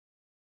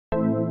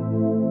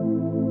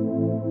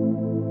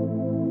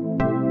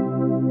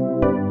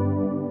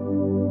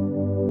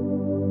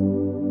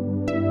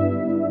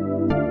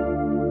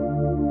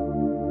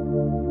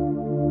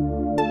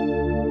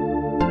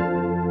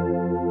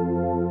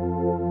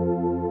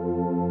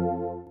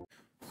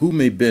Who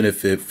may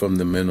benefit from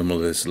the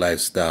minimalist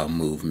lifestyle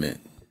movement?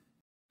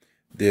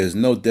 There is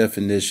no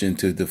definition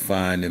to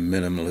define a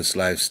minimalist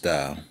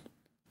lifestyle.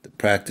 The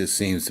practice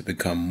seems to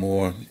become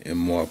more and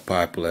more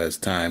popular as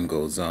time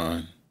goes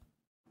on.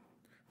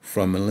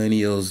 From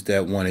millennials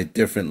that want a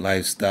different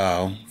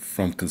lifestyle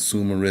from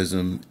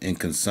consumerism and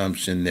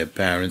consumption their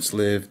parents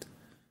lived,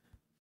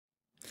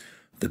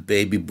 the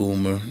baby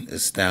boomer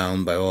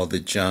astounded by all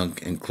the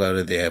junk and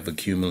clutter they have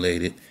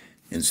accumulated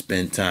and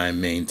spent time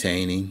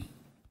maintaining,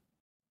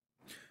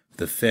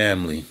 the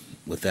family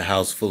with a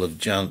house full of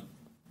junk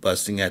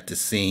busting at the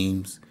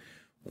seams,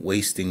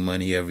 wasting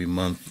money every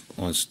month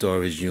on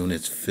storage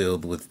units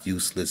filled with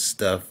useless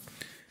stuff,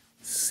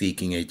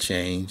 seeking a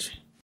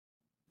change.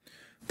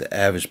 The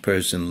average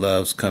person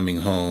loves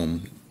coming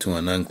home to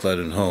an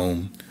uncluttered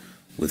home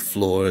with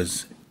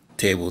floors,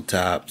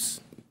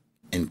 tabletops,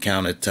 and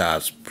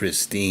countertops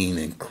pristine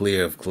and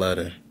clear of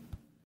clutter.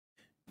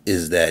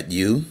 Is that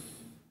you?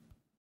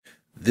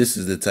 This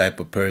is the type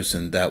of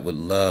person that would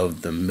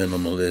love the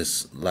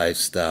minimalist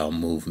lifestyle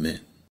movement,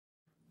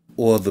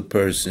 or the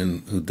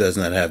person who does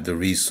not have the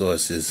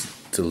resources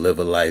to live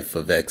a life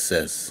of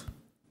excess.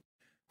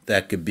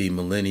 That could be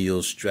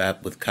millennials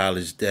strapped with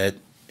college debt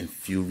and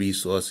few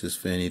resources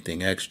for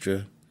anything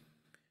extra,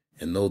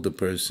 an older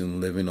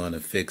person living on a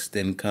fixed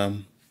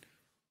income,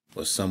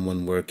 or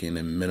someone working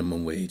a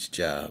minimum wage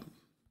job.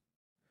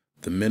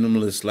 The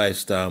minimalist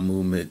lifestyle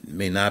movement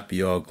may not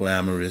be all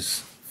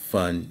glamorous,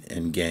 fun,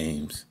 and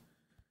games.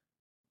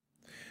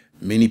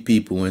 Many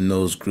people in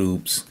those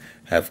groups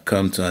have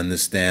come to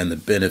understand the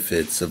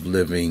benefits of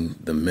living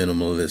the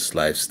minimalist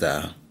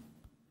lifestyle.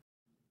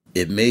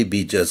 It may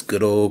be just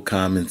good old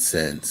common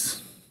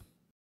sense.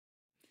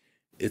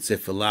 It's a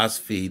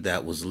philosophy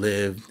that was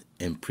lived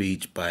and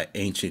preached by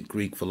ancient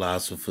Greek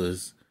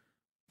philosophers,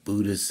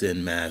 Buddhist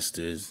Zen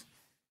masters,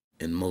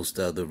 and most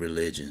other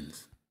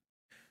religions.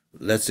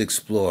 Let's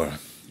explore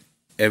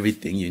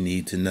everything you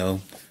need to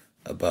know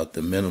about the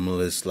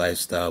minimalist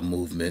lifestyle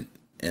movement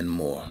and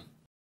more.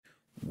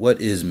 What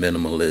is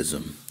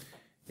minimalism?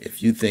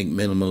 If you think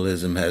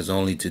minimalism has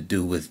only to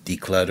do with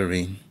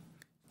decluttering,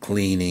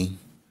 cleaning,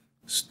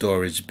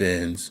 storage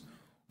bins,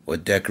 or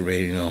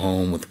decorating a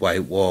home with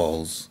white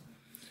walls,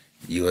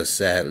 you are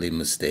sadly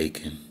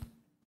mistaken.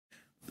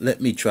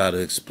 Let me try to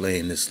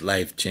explain this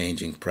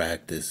life-changing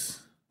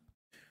practice.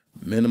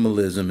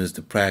 Minimalism is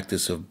the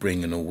practice of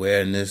bringing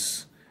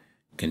awareness,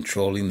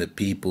 controlling the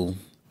people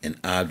and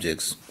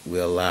objects we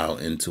allow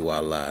into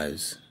our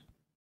lives.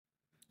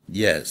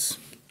 Yes,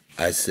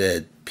 I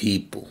said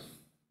people.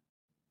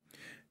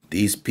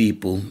 These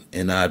people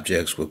and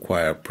objects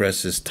require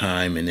precious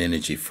time and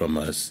energy from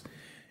us,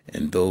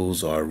 and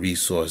those are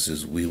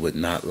resources we would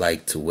not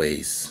like to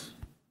waste.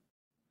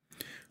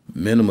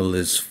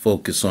 Minimalists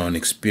focus on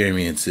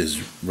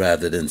experiences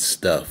rather than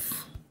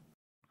stuff.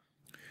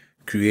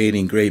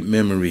 Creating great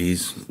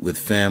memories with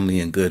family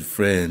and good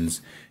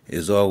friends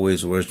is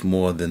always worth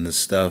more than the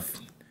stuff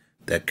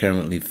that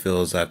currently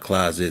fills our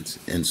closets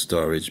and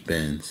storage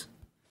bins.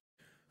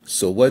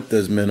 So what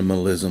does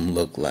minimalism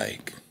look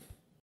like?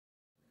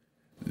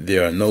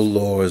 There are no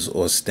laws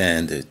or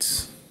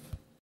standards.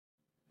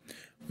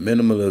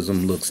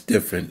 Minimalism looks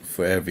different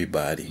for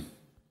everybody.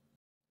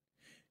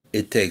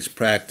 It takes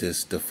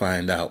practice to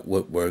find out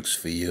what works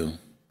for you.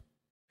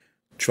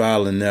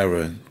 Trial and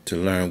error to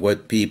learn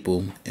what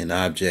people and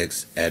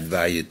objects add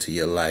value to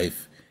your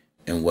life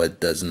and what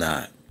does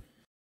not.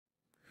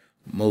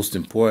 Most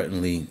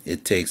importantly,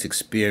 it takes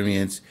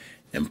experience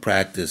and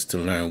practice to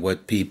learn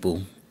what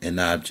people and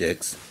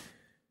objects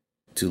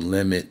to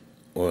limit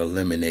or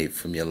eliminate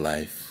from your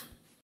life.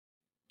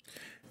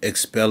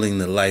 Expelling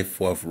the life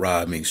force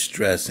robbing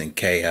stress and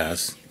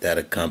chaos that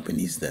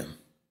accompanies them.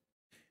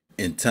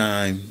 In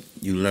time,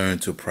 you learn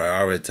to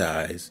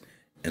prioritize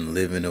and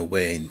live in a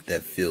way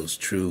that feels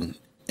true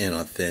and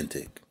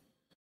authentic.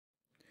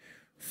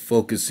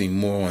 Focusing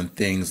more on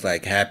things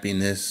like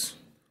happiness,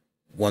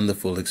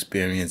 wonderful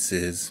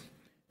experiences,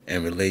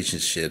 and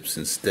relationships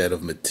instead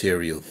of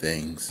material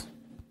things.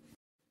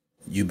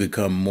 You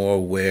become more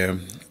aware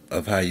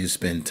of how you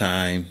spend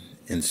time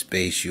and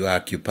space you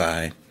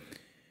occupy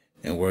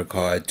and work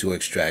hard to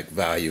extract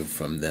value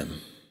from them.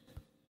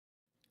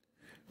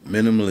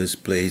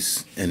 Minimalists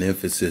place an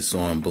emphasis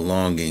on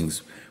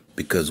belongings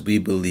because we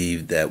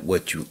believe that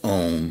what you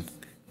own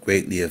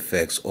greatly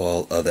affects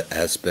all other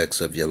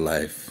aspects of your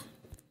life.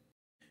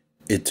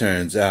 It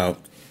turns out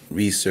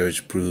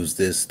research proves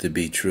this to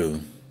be true.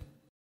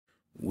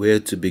 Where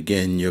to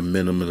begin your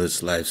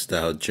minimalist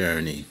lifestyle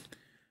journey?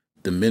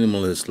 The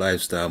minimalist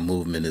lifestyle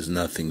movement is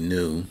nothing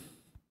new.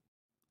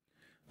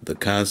 The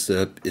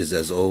concept is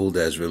as old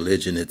as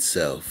religion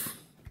itself.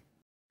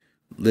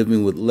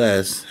 Living with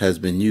less has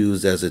been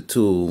used as a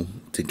tool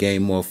to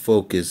gain more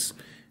focus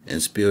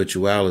and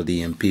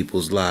spirituality in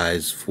people's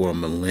lives for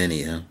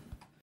millennia.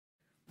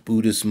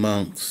 Buddhist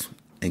monks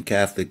and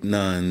Catholic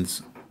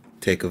nuns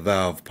take a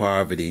vow of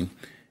poverty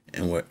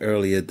and were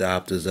early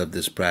adopters of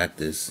this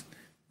practice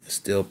and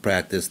still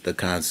practice the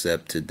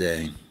concept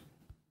today.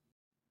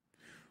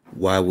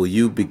 Why will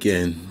you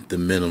begin the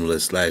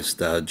minimalist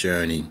lifestyle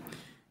journey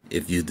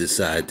if you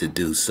decide to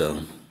do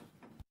so?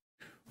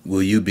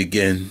 Will you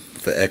begin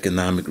for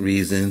economic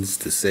reasons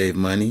to save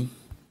money?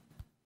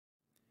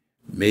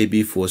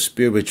 Maybe for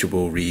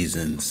spiritual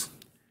reasons,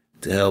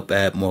 to help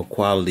add more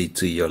quality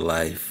to your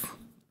life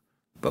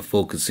by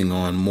focusing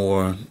on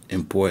more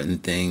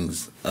important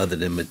things other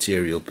than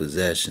material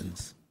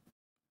possessions.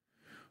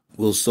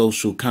 Will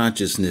social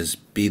consciousness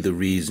be the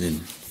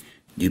reason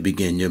you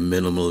begin your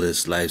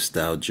minimalist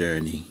lifestyle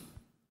journey?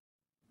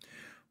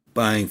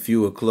 Buying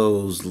fewer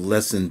clothes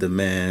lessen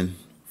demand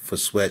for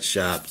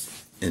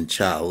sweatshops and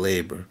child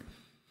labor.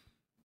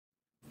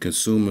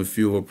 Consuming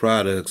fewer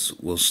products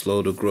will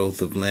slow the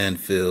growth of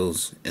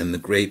landfills and the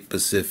Great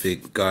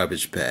Pacific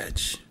Garbage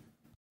Patch.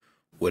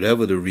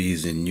 Whatever the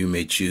reason you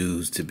may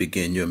choose to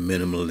begin your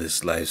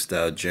minimalist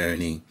lifestyle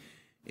journey,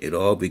 it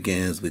all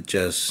begins with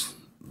just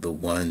the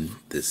one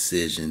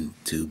decision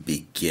to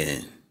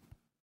begin.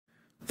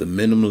 The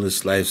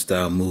minimalist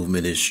lifestyle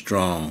movement is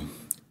strong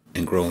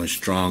and growing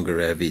stronger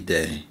every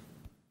day.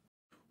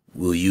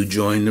 Will you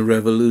join the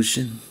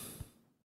revolution?